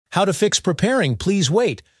How to fix preparing, please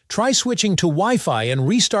wait. Try switching to Wi-Fi and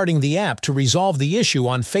restarting the app to resolve the issue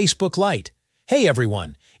on Facebook Lite. Hey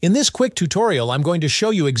everyone, in this quick tutorial I'm going to show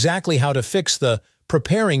you exactly how to fix the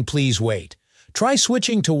preparing, please wait. Try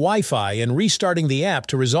switching to Wi-Fi and restarting the app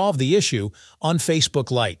to resolve the issue on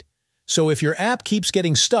Facebook Lite. So if your app keeps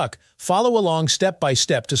getting stuck, follow along step by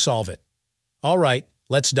step to solve it. Alright,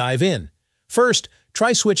 let's dive in. First,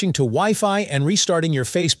 try switching to Wi-Fi and restarting your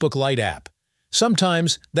Facebook Lite app.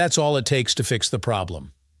 Sometimes that's all it takes to fix the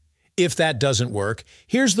problem. If that doesn't work,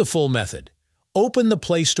 here's the full method. Open the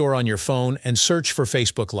Play Store on your phone and search for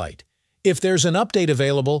Facebook Lite. If there's an update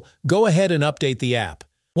available, go ahead and update the app.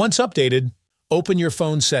 Once updated, open your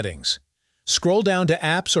phone settings. Scroll down to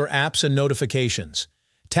Apps or Apps and Notifications.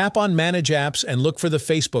 Tap on Manage Apps and look for the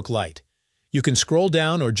Facebook Lite. You can scroll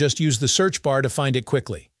down or just use the search bar to find it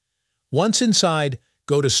quickly. Once inside,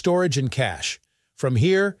 go to Storage and Cache. From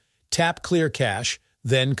here, tap Clear Cache,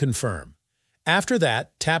 then Confirm. After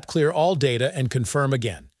that, tap Clear All Data and confirm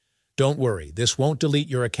again. Don't worry, this won't delete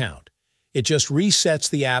your account. It just resets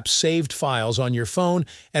the app's saved files on your phone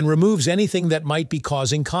and removes anything that might be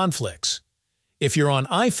causing conflicts. If you're on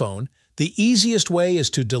iPhone, the easiest way is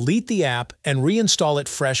to delete the app and reinstall it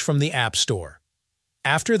fresh from the App Store.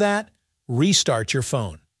 After that, restart your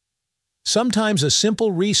phone. Sometimes a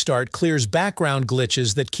simple restart clears background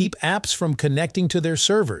glitches that keep apps from connecting to their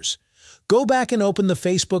servers. Go back and open the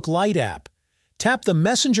Facebook Lite app. Tap the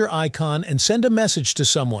messenger icon and send a message to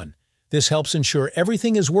someone. This helps ensure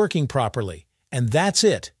everything is working properly. And that's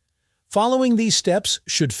it. Following these steps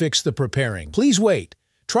should fix the preparing. Please wait.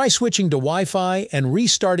 Try switching to Wi-Fi and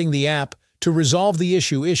restarting the app to resolve the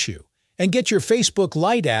issue and get your Facebook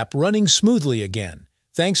Lite app running smoothly again.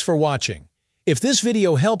 Thanks for watching. If this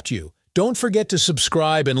video helped you, don't forget to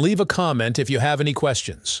subscribe and leave a comment if you have any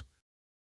questions.